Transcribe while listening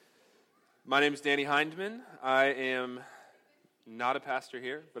My name is Danny Hindman. I am not a pastor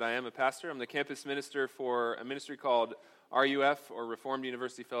here, but I am a pastor. I'm the campus minister for a ministry called RUF, or Reformed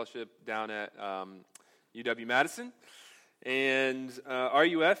University Fellowship, down at UW-Madison. And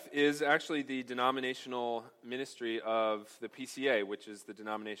RUF is actually the denominational ministry of the PCA, which is the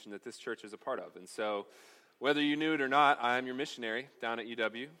denomination that this church is a part of. And so, whether you knew it or not, I am your missionary down at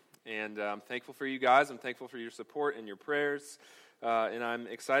UW. And I'm thankful for you guys. I'm thankful for your support and your prayers. And I'm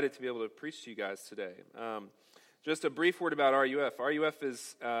excited to be able to preach to you guys today. Just a brief word about RUF. RUF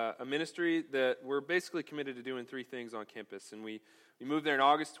is a ministry that we're basically committed to doing three things on campus. And we moved there in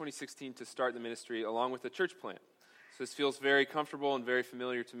August 2016 to start the ministry along with the church plant. So this feels very comfortable and very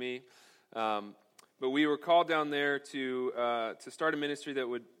familiar to me. But we were called down there to start a ministry that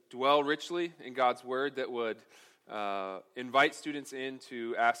would dwell richly in God's Word, that would invite students in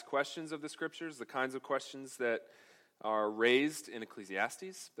to ask questions of the Scriptures, the kinds of questions that are raised in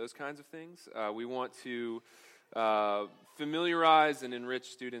Ecclesiastes, those kinds of things. We want to familiarize and enrich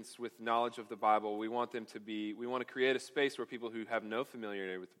students with knowledge of the Bible. We want to create a space where people who have no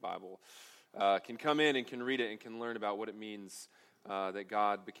familiarity with the Bible can come in and can read it and can learn about what it means that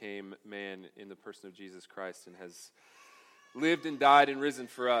God became man in the person of Jesus Christ and has lived and died and risen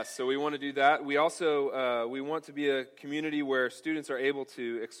for us. So we want to do that. We also we want to be a community where students are able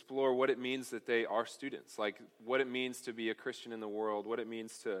to explore what it means that they are students, like what it means to be a Christian in the world, what it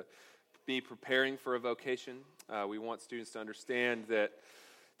means to be preparing for a vocation. We want students to understand that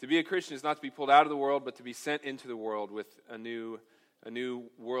to be a Christian is not to be pulled out of the world, but to be sent into the world with a new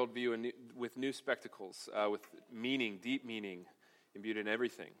worldview, with new spectacles, with meaning, deep meaning imbued in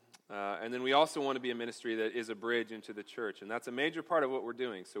everything. And then we also want to be a ministry that is a bridge into the church, and that's a major part of what we're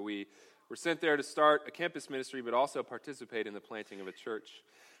doing. So we're sent there to start a campus ministry, but also participate in the planting of a church.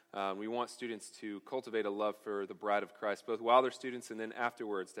 We want students to cultivate a love for the bride of Christ, both while they're students and then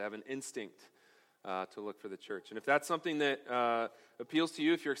afterwards, to have an instinct to look for the church. And if that's something that appeals to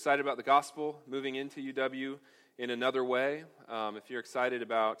you, if you're excited about the gospel, moving into UW in another way, if you're excited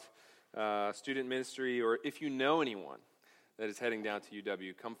about student ministry, or if you know anyone that is heading down to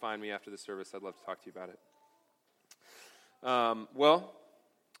UW, come find me after the service. I'd love to talk to you about it. Well,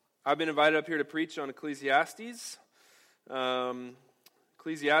 I've been invited up here to preach on Ecclesiastes.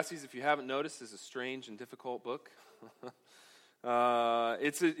 Ecclesiastes, if you haven't noticed, is a strange and difficult book.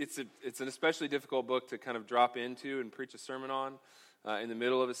 It's an especially difficult book to kind of drop into and preach a sermon on in the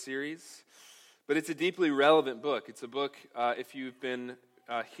middle of a series. But it's a deeply relevant book. It's a book, if you've been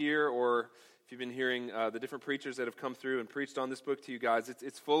here, or if you've been hearing the different preachers that have come through and preached on this book to you guys,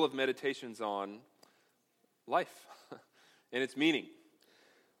 it's full of meditations on life and its meaning.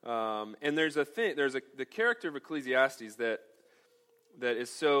 And there's the character of Ecclesiastes that is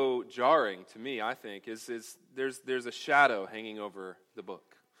so jarring to me, I think, is there's a shadow hanging over the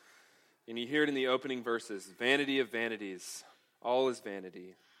book. And you hear it in the opening verses: vanity of vanities, all is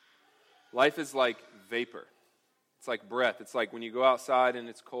vanity. Life is like vapor. It's like breath. It's like when you go outside and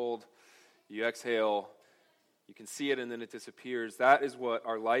it's cold, you exhale, you can see it, and then it disappears. That is what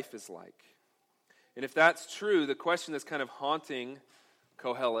our life is like. And if that's true, the question that's kind of haunting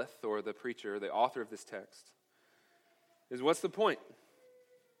Koheleth, or the preacher, the author of this text, is what's the point?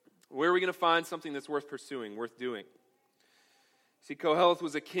 Where are we going to find something that's worth pursuing, worth doing? See, Koheleth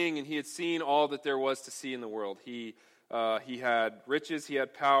was a king, and he had seen all that there was to see in the world. He had riches, he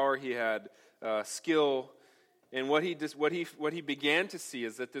had power, he had skill. And what he began to see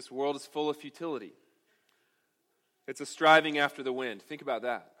is that this world is full of futility. It's a striving after the wind. Think about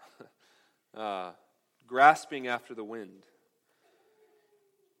that. Grasping after the wind.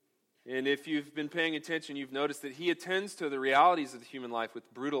 And if you've been paying attention, you've noticed that he attends to the realities of the human life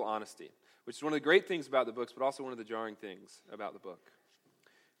with brutal honesty, which is one of the great things about the books, but also one of the jarring things about the book.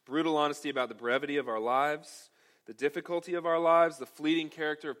 Brutal honesty about the brevity of our lives, the difficulty of our lives, the fleeting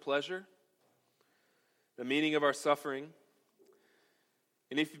character of pleasure, the meaning of our suffering.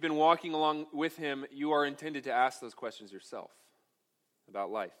 And if you've been walking along with him, you are intended to ask those questions yourself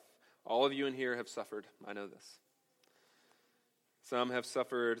about life. All of you in here have suffered. I know this. Some have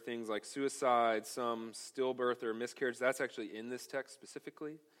suffered things like suicide, some stillbirth or miscarriage. That's actually in this text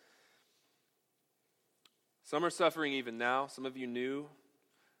specifically. Some are suffering even now. Some of you knew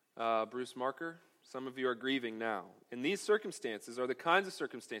Bruce Marker. Some of you are grieving now. And these circumstances are the kinds of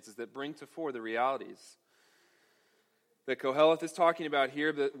circumstances that bring to fore the realities that Koheleth is talking about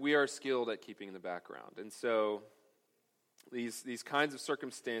here, that we are skilled at keeping in the background. And so these kinds of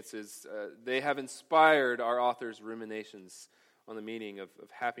circumstances, they have inspired our author's ruminations on the meaning of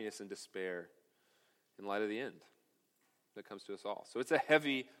happiness and despair in light of the end that comes to us all. So it's a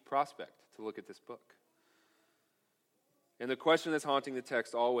heavy prospect to look at this book. And the question that's haunting the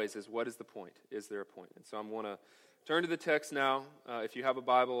text always is, what is the point? Is there a point? And so I'm going to turn to the text now. If you have a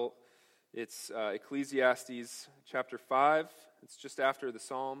Bible, it's Ecclesiastes chapter 5. It's just after the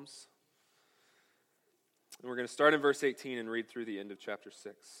Psalms. And we're going to start in verse 18 and read through the end of chapter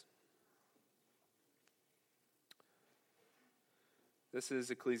 6. This is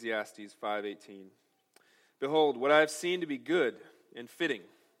Ecclesiastes 5:18. Behold, what I have seen to be good and fitting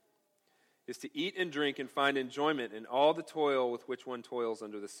is to eat and drink and find enjoyment in all the toil with which one toils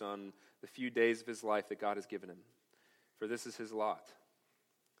under the sun, the few days of his life that God has given him. For this is his lot.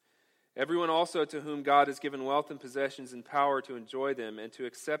 Everyone also to whom God has given wealth and possessions and power to enjoy them and to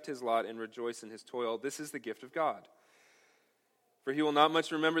accept his lot and rejoice in his toil, this is the gift of God. For he will not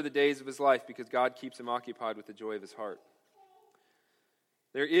much remember the days of his life, because God keeps him occupied with the joy of his heart.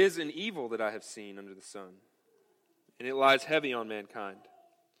 There is an evil that I have seen under the sun, and it lies heavy on mankind.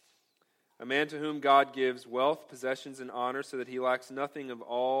 A man to whom God gives wealth, possessions, and honor, so that he lacks nothing of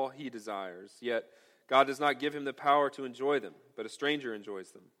all he desires. Yet God does not give him the power to enjoy them, but a stranger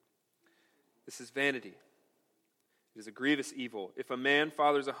enjoys them. This is vanity. It is a grievous evil. If a man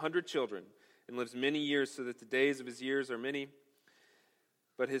fathers 100 children and lives many years, so that the days of his years are many,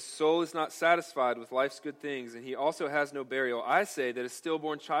 but his soul is not satisfied with life's good things, and he also has no burial, I say that a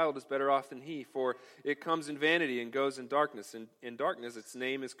stillborn child is better off than he, for it comes in vanity and goes in darkness, and in darkness its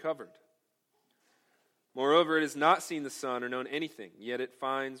name is covered. Moreover, it has not seen the sun or known anything, yet it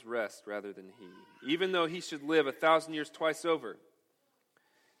finds rest rather than he. Even though he should live 1,000 years twice over,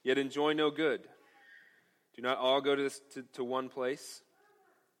 yet enjoy no good. Do not all go to one place?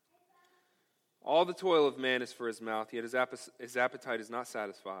 All the toil of man is for his mouth, yet his appetite is not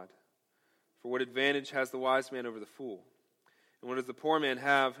satisfied. For what advantage has the wise man over the fool? And what does the poor man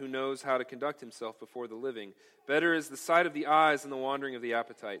have who knows how to conduct himself before the living? Better is the sight of the eyes than the wandering of the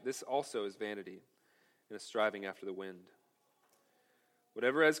appetite. This also is vanity, and a striving after the wind.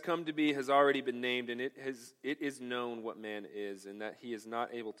 Whatever has come to be has already been named, and it is known what man is, and that he is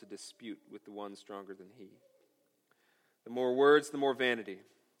not able to dispute with the one stronger than he. The more words, the more vanity.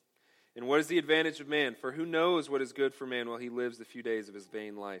 And what is the advantage of man? For who knows what is good for man while he lives the few days of his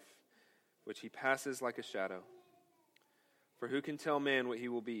vain life, which he passes like a shadow? For who can tell man what he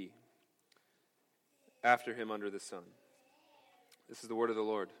will be after him under the sun? This is the word of the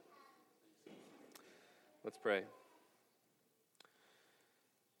Lord. Let's pray.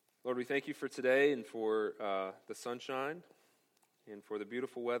 Lord, we thank you for today and for the sunshine and for the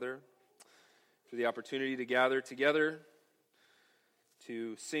beautiful weather, for the opportunity to gather together,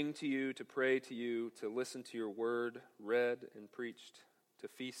 to sing to you, to pray to you, to listen to your word read and preached, to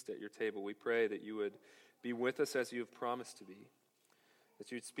feast at your table. We pray that you would be with us as you have promised to be,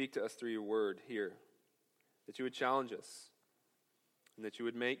 that you would speak to us through your word here, that you would challenge us, and that you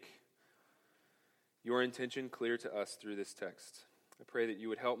would make your intention clear to us through this text. I pray that you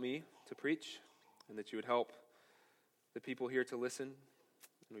would help me to preach, and that you would help the people here to listen.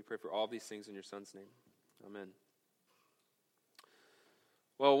 And we pray for all these things in your Son's name. Amen.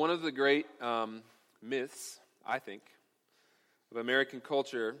 Well, one of the great myths, I think, of American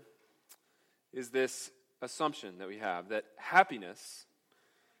culture is this assumption that we have, that happiness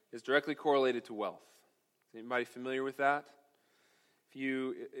is directly correlated to wealth. Is anybody familiar with that?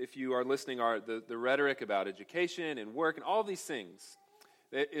 If you are listening, the rhetoric about education and work and all these things,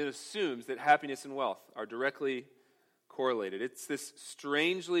 it assumes that happiness and wealth are directly correlated. It's this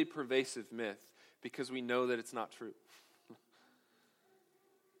strangely pervasive myth because we know that it's not true.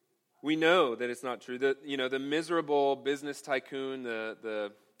 We know that it's not true. The miserable business tycoon,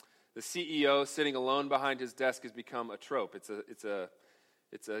 the CEO sitting alone behind his desk has become a trope. It's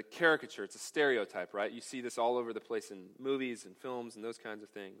a caricature. It's a stereotype, right? You see this all over the place in movies and films and those kinds of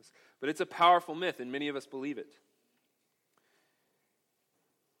things. But it's a powerful myth, and many of us believe it.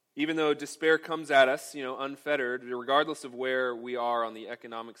 Even though despair comes at us, unfettered, regardless of where we are on the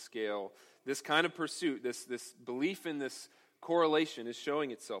economic scale, this kind of pursuit, this belief in this correlation is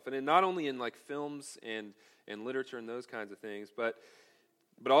showing itself. And not only in like films and literature and those kinds of things, but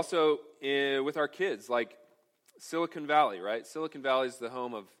also with our kids, like Silicon Valley, right? Silicon Valley is the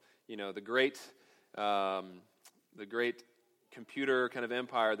home of, the great computer kind of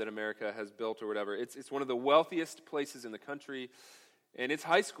empire that America has built or whatever. It's one of the wealthiest places in the country, and its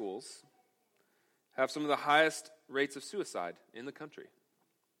high schools have some of the highest rates of suicide in the country.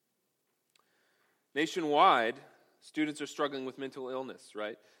 Nationwide, students are struggling with mental illness,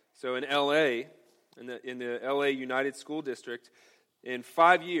 right? So in L.A., in the L.A. United School District, in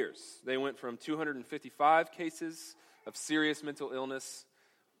 5 years, they went from 255 cases of serious mental illness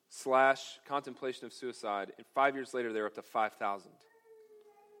 / contemplation of suicide. And 5 years later, they're up to 5,000.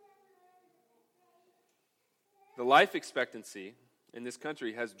 The life expectancy in this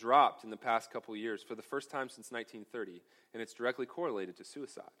country has dropped in the past couple years for the first time since 1930, and it's directly correlated to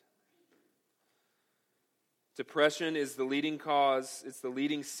suicide. Depression is the leading cause, it's the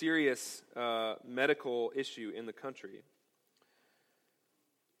leading serious medical issue in the country.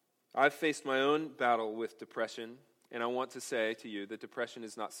 I've faced my own battle with depression, and I want to say to you that depression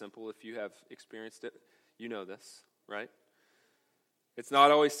is not simple. If you have experienced it, you know this, right? It's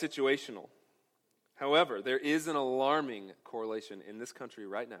not always situational. However, there is an alarming correlation in this country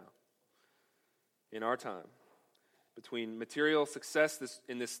right now, in our time, between material success,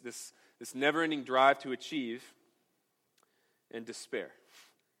 this never-ending drive to achieve, and despair.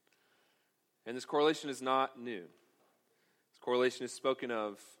 And this correlation is not new. This correlation is spoken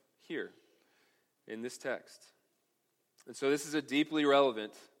of here in this text. And so this is a deeply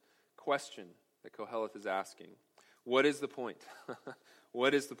relevant question that Koheleth is asking. What is the point?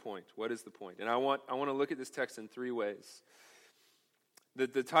 What is the point? What is the point? And I want to look at this text in three ways.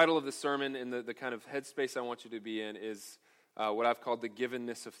 The title of the sermon and the kind of headspace I want you to be in is what I've called the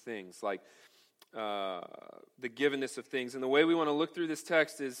Givenness of Things, like the Givenness of Things. And the way we want to look through this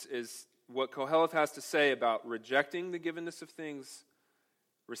text is what Koheleth has to say about rejecting the Givenness of Things,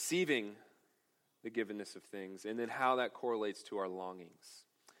 receiving the Givenness of Things, and then how that correlates to our longings.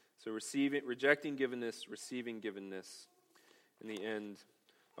 So rejecting givenness, receiving givenness, and the end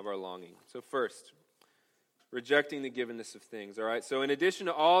of our longing. So first, rejecting the givenness of things, all right? So in addition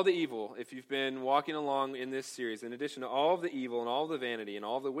to all the evil, if you've been walking along in this series, in addition to all of the evil and all of the vanity and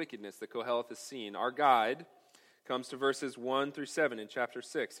all of the wickedness that Koheleth has seen, our guide comes to verses 1 through 7 in chapter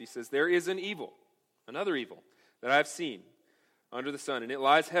 6. He says, there is an evil, another evil, that I have seen under the sun, and it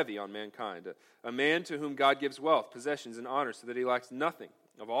lies heavy on mankind. A man to whom God gives wealth, possessions, and honor, so that he lacks nothing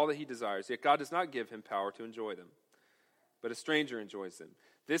of all that he desires. Yet God does not give him power to enjoy them, but a stranger enjoys them.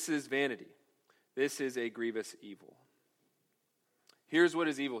 This is vanity. This is a grievous evil. Here's what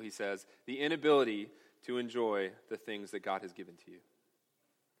is evil, he says, the inability to enjoy the things that God has given to you.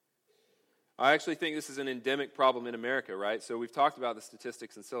 I actually think this is an endemic problem in America, right? So we've talked about the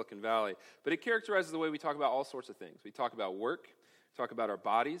statistics in Silicon Valley, but it characterizes the way we talk about all sorts of things. We talk about work, we talk about our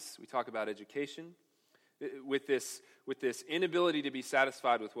bodies, we talk about education, with this inability to be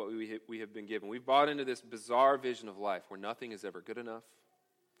satisfied with what we have been given. We've bought into this bizarre vision of life where nothing is ever good enough,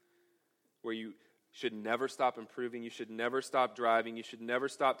 where you should never stop improving, you should never stop driving, you should never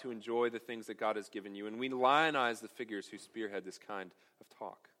stop to enjoy the things that God has given you. And we lionize the figures who spearhead this kind of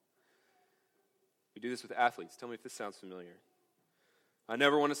talk. We do this with athletes. Tell me if this sounds familiar. I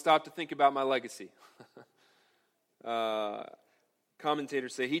never want to stop to think about my legacy.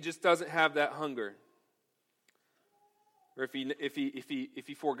 Commentators say he just doesn't have that hunger. Or if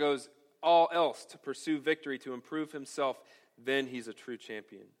he forgoes all else to pursue victory, to improve himself, then he's a true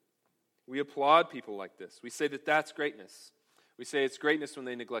champion. We applaud people like this. We say that that's greatness. We say it's greatness when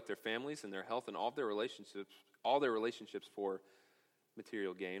they neglect their families and their health and all their relationships for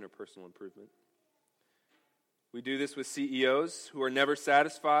material gain or personal improvement. We do this with CEOs who are never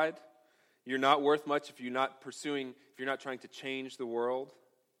satisfied. You're not worth much if you're not trying to change the world.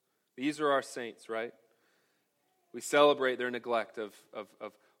 These are our saints, right? We celebrate their neglect of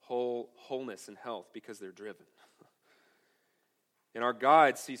wholeness and health because they're driven. And our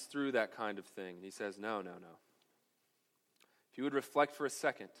guide sees through that kind of thing. And he says, no. If you would reflect for a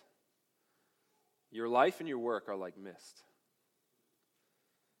second, your life and your work are like mist.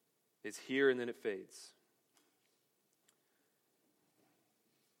 It's here and then it fades.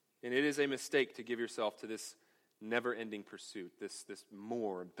 And it is a mistake to give yourself to this never-ending pursuit, this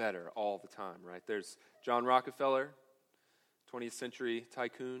more and better all the time, right? There's John Rockefeller, 20th century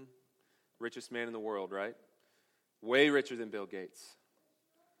tycoon, richest man in the world, right? Way richer than Bill Gates.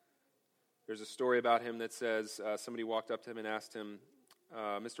 There's a story about him that says somebody walked up to him and asked him,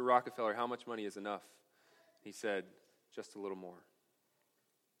 Mr. Rockefeller, how much money is enough? He said, just a little more.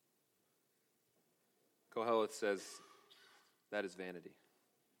 Koheleth says, that is vanity.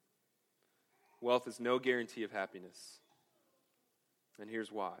 Wealth is no guarantee of happiness. And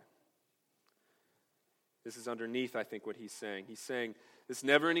here's why. This is underneath, I think, what he's saying. He's saying this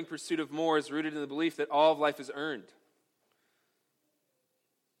never-ending pursuit of more is rooted in the belief that all of life is earned.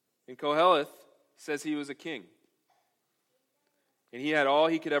 And Koheleth says he was a king. And he had all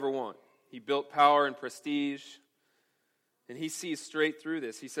he could ever want. He built power and prestige. And he sees straight through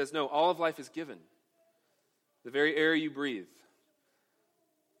this. He says, no, all of life is given. The very air you breathe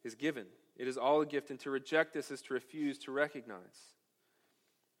is given. It is all a gift, and to reject this is to refuse to recognize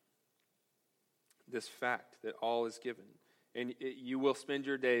this fact that all is given. And you will spend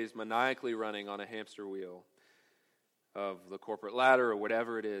your days maniacally running on a hamster wheel of the corporate ladder or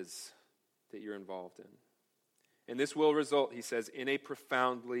whatever it is that you're involved in. And this will result, he says, in a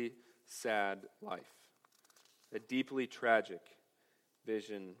profoundly sad life. A deeply tragic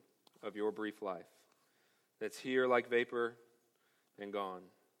vision of your brief life that's here like vapor and gone.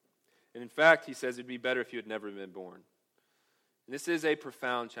 And in fact, he says it'd be better if you had never been born. And this is a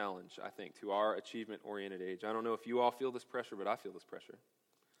profound challenge, I think, to our achievement-oriented age. I don't know if you all feel this pressure, but I feel this pressure.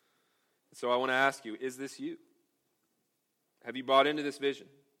 And so I want to ask you, is this you? Have you bought into this vision?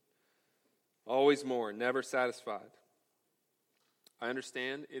 Always more, never satisfied. I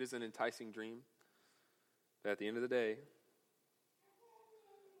understand it is an enticing dream, but at the end of the day,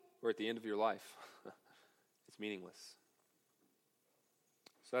 or at the end of your life, it's meaningless.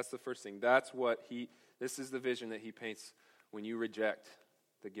 So that's the first thing. This is the vision that he paints when you reject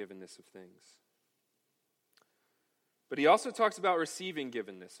the givenness of things. But he also talks about receiving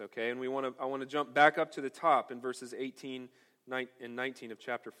givenness, okay? And I want to jump back up to the top in verses 18 and 19 of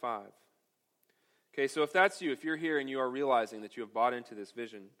chapter 5. Okay, so if that's you, if you're here and you are realizing that you have bought into this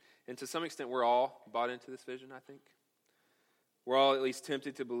vision, and to some extent we're all bought into this vision, I think. We're all at least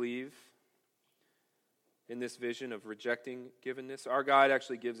tempted to believe in this vision of rejecting givenness. Our guide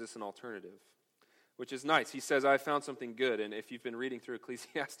actually gives us an alternative, which is nice. He says, I found something good. And if you've been reading through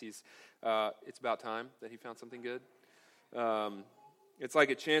Ecclesiastes, it's about time that he found something good. It's like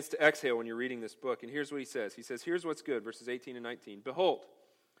a chance to exhale when you're reading this book. And here's what he says. He says, here's what's good, verses 18 and 19. Behold,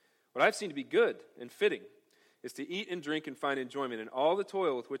 what I've seen to be good and fitting is to eat and drink and find enjoyment in all the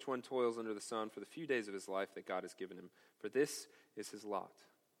toil with which one toils under the sun for the few days of his life that God has given him. For this is his lot.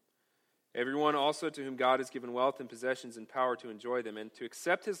 Everyone also to whom God has given wealth and possessions and power to enjoy them and to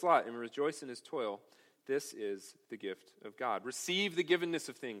accept his lot and rejoice in his toil, this is the gift of God. Receive the givenness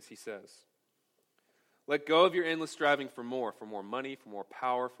of things, he says. Let go of your endless striving for more money, for more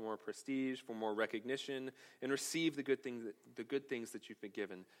power, for more prestige, for more recognition, and receive the good things that you've been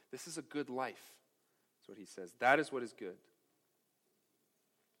given. This is a good life. That's what he says. That is what is good.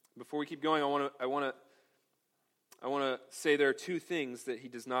 Before we keep going, I want to say there are two things that he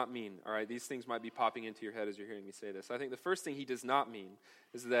does not mean. All right, these things might be popping into your head as you're hearing me say this. I think the first thing he does not mean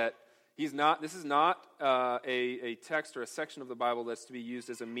is that this is not a text or a section of the Bible that's to be used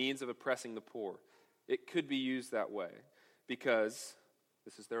as a means of oppressing the poor. It could be used that way because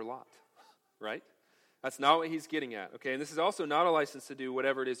this is their lot, right? That's not what he's getting at, okay? And this is also not a license to do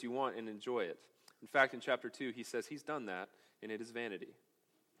whatever it is you want and enjoy it. In fact, in chapter 2, he says he's done that, and it is vanity.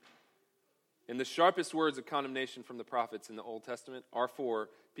 And the sharpest words of condemnation from the prophets in the Old Testament are for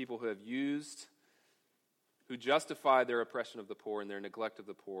people who justify their oppression of the poor and their neglect of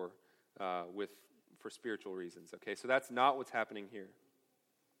the poor for spiritual reasons, okay? So that's not what's happening here.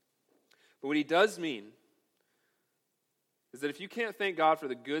 But what he does mean is that if you can't thank God for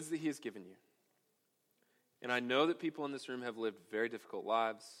the goods that he has given you, and I know that people in this room have lived very difficult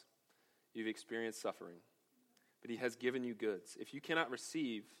lives, you've experienced suffering, but he has given you goods. If you cannot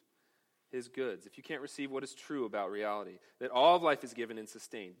receive his goods, if you can't receive what is true about reality, that all of life is given and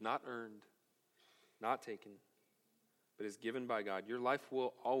sustained, not earned, not taken, but is given by God, your life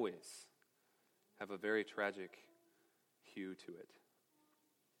will always have a very tragic hue to it.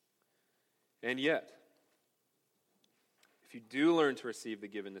 And yet, if you do learn to receive the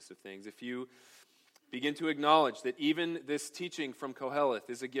givenness of things, if you begin to acknowledge that even this teaching from Koheleth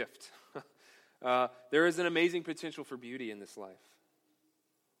is a gift, there is an amazing potential for beauty in this life.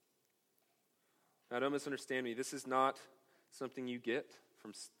 Now, don't misunderstand me. This is not something you get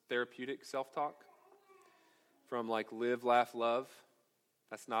from therapeutic self-talk, from like live, laugh, love.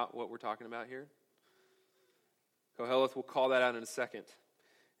 That's not what we're talking about here. Koheleth will call that out in a second.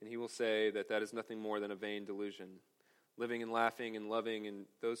 And he will say that is nothing more than a vain delusion. Living and laughing and loving, and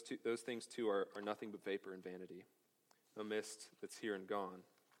those things too are nothing but vapor and vanity. A mist that's here and gone.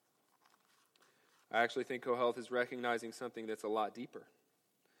 I actually think Koheleth is recognizing something that's a lot deeper.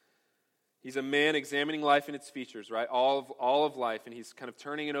 He's a man examining life in its features, right? All of life, and he's kind of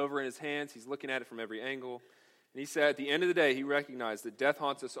turning it over in his hands. He's looking at it from every angle. And he said at the end of the day, he recognized that death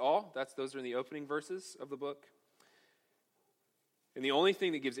haunts us all. Those are in the opening verses of the book. And the only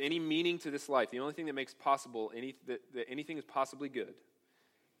thing that gives any meaning to this life, the only thing that makes possible that anything is possibly good,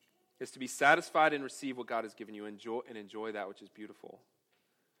 is to be satisfied and receive what God has given you and enjoy that which is beautiful.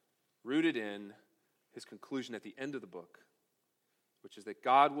 Rooted in his conclusion at the end of the book, which is that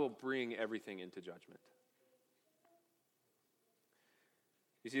God will bring everything into judgment.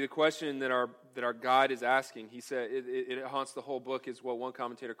 You see, the question that our guide is asking, he said, it haunts the whole book, is what one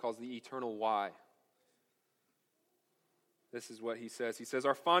commentator calls the eternal why. This is what he says. He says,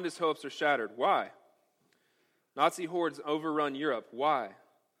 our fondest hopes are shattered. Why? Nazi hordes overrun Europe. Why?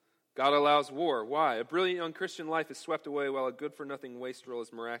 God allows war. Why? A brilliant young Christian life is swept away while a good-for-nothing wastrel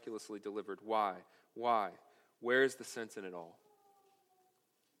is miraculously delivered. Why? Why? where is the sense in it all?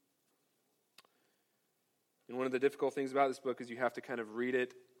 And one of the difficult things about this book is you have to kind of read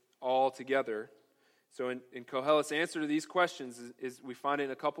it all together. So in Kohelet's answer to these questions is we find it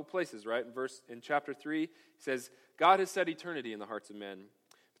in a couple places, right? In chapter 3, he says, God has set eternity in the hearts of men,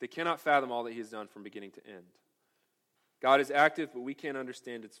 but they cannot fathom all that he has done from beginning to end. God is active, but we can't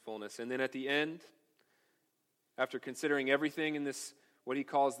understand its fullness. And then at the end, after considering everything in this, what he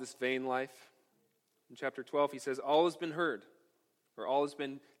calls this vain life, in chapter 12, he says, all has been heard, or all has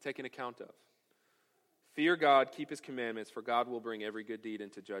been taken account of. Fear God, keep his commandments, for God will bring every good deed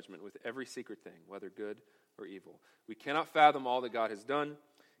into judgment with every secret thing, whether good or evil. We cannot fathom all that God has done,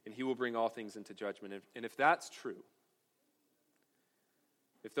 and he will bring all things into judgment. And if that's true,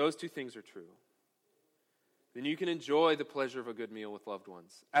 if those two things are true, then you can enjoy the pleasure of a good meal with loved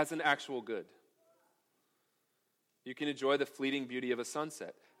ones as an actual good. You can enjoy the fleeting beauty of a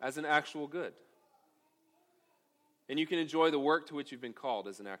sunset as an actual good. And you can enjoy the work to which you've been called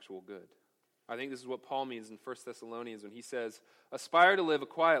as an actual good. I think this is what Paul means in 1 Thessalonians when he says, aspire to live a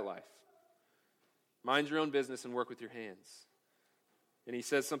quiet life. Mind your own business and work with your hands. And he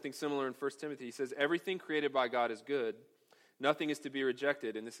says something similar in 1 Timothy. He says, everything created by God is good. Nothing is to be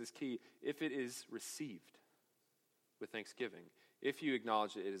rejected, and this is key, if it is received with thanksgiving, if you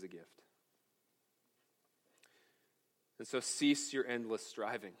acknowledge that it is a gift. And so cease your endless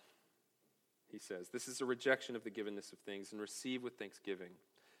striving, he says. This is a rejection of the givenness of things, and receive with thanksgiving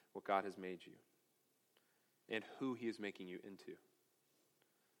what God has made you and who he is making you into.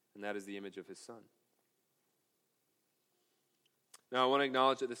 And that is the image of his Son. Now, I want to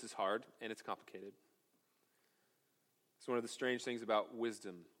acknowledge that this is hard and it's complicated. It's one of the strange things about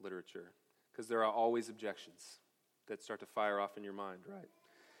wisdom literature, because there are always objections that start to fire off in your mind, right?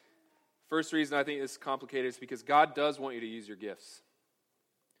 First reason I think this is complicated is because God does want you to use your gifts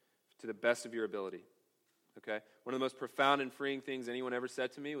to the best of your ability. Okay? One of the most profound and freeing things anyone ever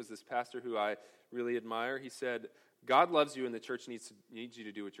said to me was this pastor who I really admire. He said, God loves you and the church needs you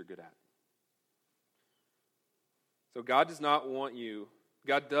to do what you're good at. So God does want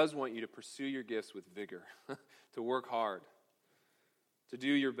you to pursue your gifts with vigor, to work hard, to do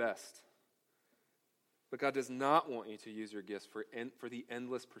your best. But God does not want you to use your gifts for the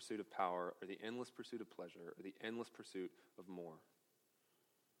endless pursuit of power or the endless pursuit of pleasure or the endless pursuit of more.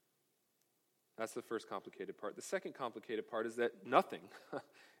 That's the first complicated part. The second complicated part is that nothing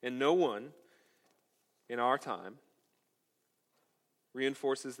and no one in our time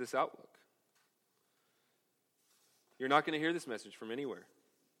reinforces this outlook. You're not going to hear this message from anywhere.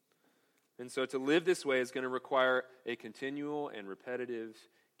 And so to live this way is going to require a continual and repetitive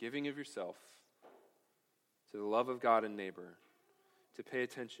giving of yourself to the love of God and neighbor, to pay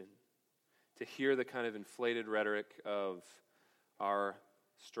attention, to hear the kind of inflated rhetoric of our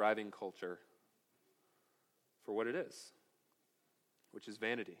striving culture for what it is, which is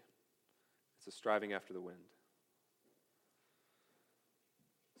vanity. It's a striving after the wind.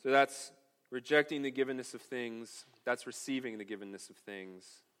 So that's rejecting the givenness of things. That's receiving the givenness of things.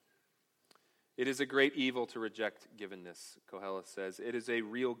 It is a great evil to reject givenness, Kohelet says. It is a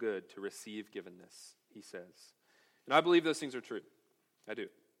real good to receive givenness, he says. And I believe those things are true. I do.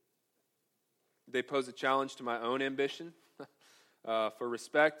 They pose a challenge to my own ambition for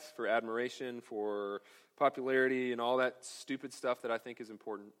respect, for admiration, for popularity, and all that stupid stuff that I think is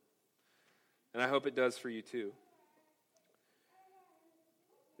important. And I hope it does for you too.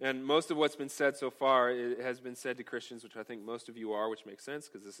 And most of what's been said so far it has been said to Christians, which I think most of you are, which makes sense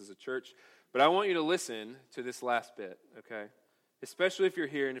because this is a church. But I want you to listen to this last bit, okay? Especially if you're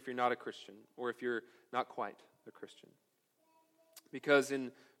here and if you're not a Christian, or if you're not quite a Christian. Because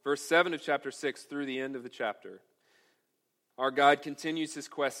in verse 7 of chapter 6 through the end of the chapter, our guide continues his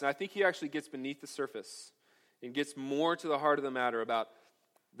quest, and I think he actually gets beneath the surface and gets more to the heart of the matter about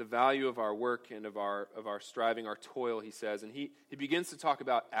the value of our work and of our striving, our toil, he says. And he begins to talk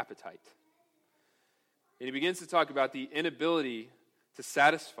about appetite. And he begins to talk about the inability to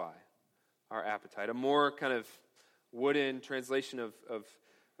satisfy our appetite. A more kind of wooden translation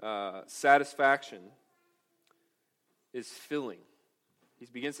of satisfaction is filling. He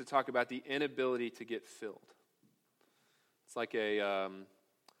begins to talk about the inability to get filled. It's like a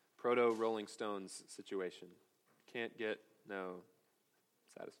proto-Rolling Stones situation. Can't get no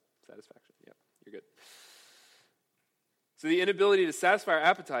satisfaction. Yeah, you're good. So the inability to satisfy our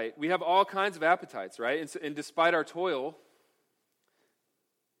appetite, we have all kinds of appetites, right? And despite our toil,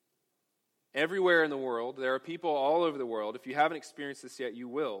 everywhere in the world, there are people all over the world. If you haven't experienced this yet, you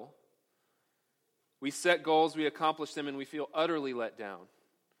will. We set goals, we accomplish them, and we feel utterly let down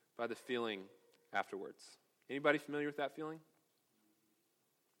by the feeling afterwards. Anybody familiar with that feeling?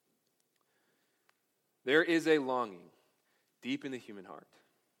 There is a longing deep in the human heart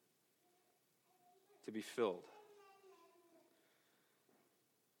to be filled.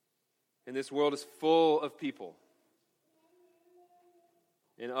 And this world is full of people,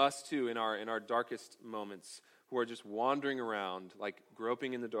 and us too, in our darkest moments, who are just wandering around like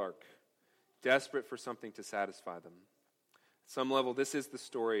groping in the dark, desperate for something to satisfy them. At some level, this is the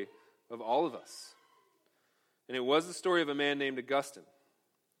story of all of us. And it was the story of a man named Augustine,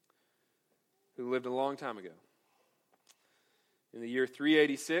 who lived a long time ago. In the year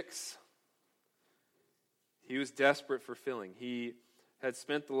 386, he was desperate for filling. He had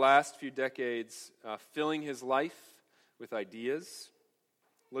spent the last few decades filling his life with ideas,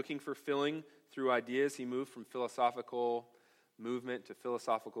 looking for filling through ideas. He moved from philosophical movement to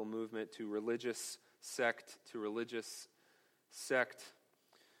philosophical movement to religious sect to religious sect.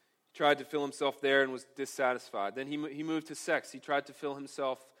 He tried to fill himself there and was dissatisfied. Then he moved to sex. He tried to fill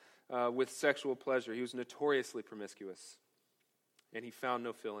himself with sexual pleasure. He was notoriously promiscuous, and he found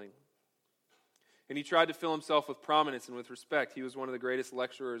no filling. And he tried to fill himself with prominence and with respect. He was one of the greatest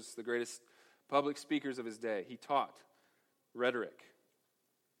lecturers, the greatest public speakers of his day. He taught rhetoric.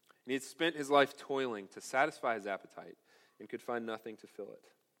 And he had spent his life toiling to satisfy his appetite and could find nothing to fill it.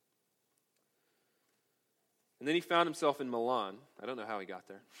 And then he found himself in Milan. I don't know how he got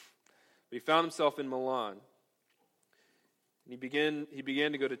there. But he found himself in Milan. And he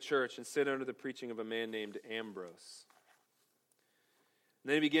began to go to church and sit under the preaching of a man named Ambrose. And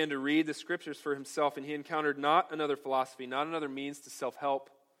then he began to read the scriptures for himself, and he encountered not another philosophy, not another means to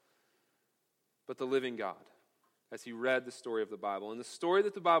self-help, but the living God, as he read the story of the Bible. And the story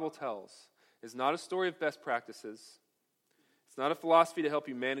that the Bible tells is not a story of best practices. It's not a philosophy to help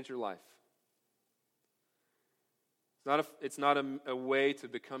you manage your life. It's not a way to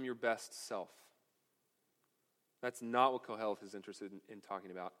become your best self. That's not what Koheleth is interested in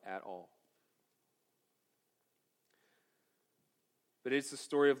talking about at all. But it's the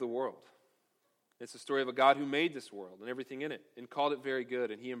story of the world. It's the story of a God who made this world and everything in it and called it very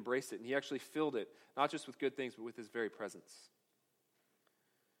good, and he embraced it, and he actually filled it, not just with good things, but with his very presence.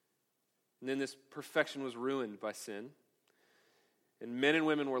 And then this perfection was ruined by sin, and men and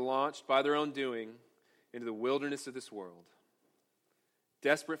women were launched by their own doing into the wilderness of this world,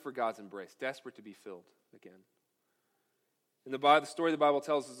 desperate for God's embrace, desperate to be filled again. And the story the Bible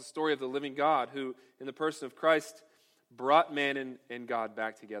tells is the story of the living God who, in the person of Christ, brought man and God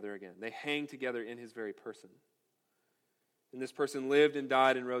back together again. They hang together in his very person. And this person lived and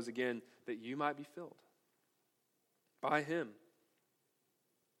died and rose again that you might be filled by him.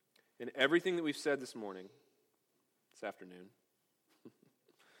 And everything that we've said this morning, this afternoon,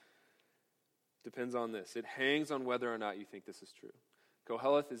 depends on this. It hangs on whether or not you think this is true.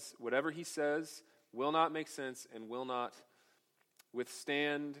 Koheleth is, whatever he says will not make sense and will not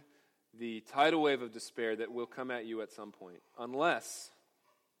withstand the tidal wave of despair that will come at you at some point, unless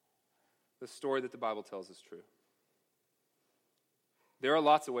the story that the Bible tells is true. There are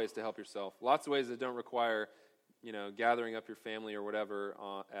lots of ways to help yourself, lots of ways that don't require, gathering up your family or whatever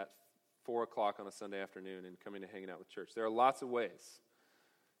at 4 o'clock on a Sunday afternoon and coming and hanging out with church. There are lots of ways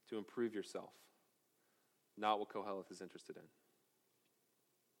to improve yourself, not what Koheleth is interested in.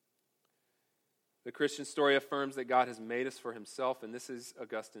 The Christian story affirms that God has made us for himself, and this is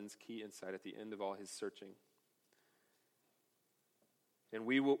Augustine's key insight at the end of all his searching. And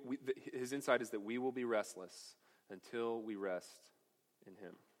his insight is that we will be restless until we rest in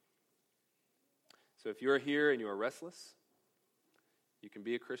him. So if you're here and you are restless, you can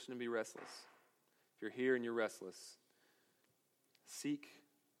be a Christian and be restless. If you're here and you're restless, seek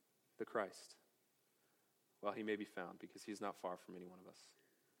the Christ while he may be found, because he is not far from any one of us.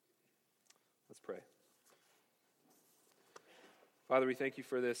 Let's pray. Father, we thank you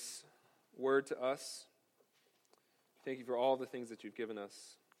for this word to us. Thank you for all the things that you've given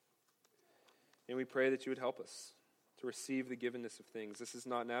us. And we pray that you would help us to receive the givenness of things. This is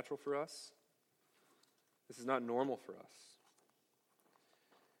not natural for us. This is not normal for us.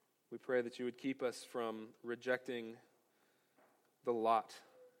 We pray that you would keep us from rejecting the lot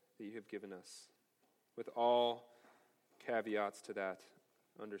that you have given us, with all caveats to that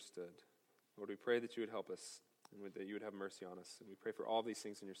understood. Lord, we pray that you would help us and that you would have mercy on us. And we pray for all these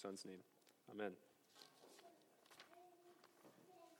things in your Son's name. Amen.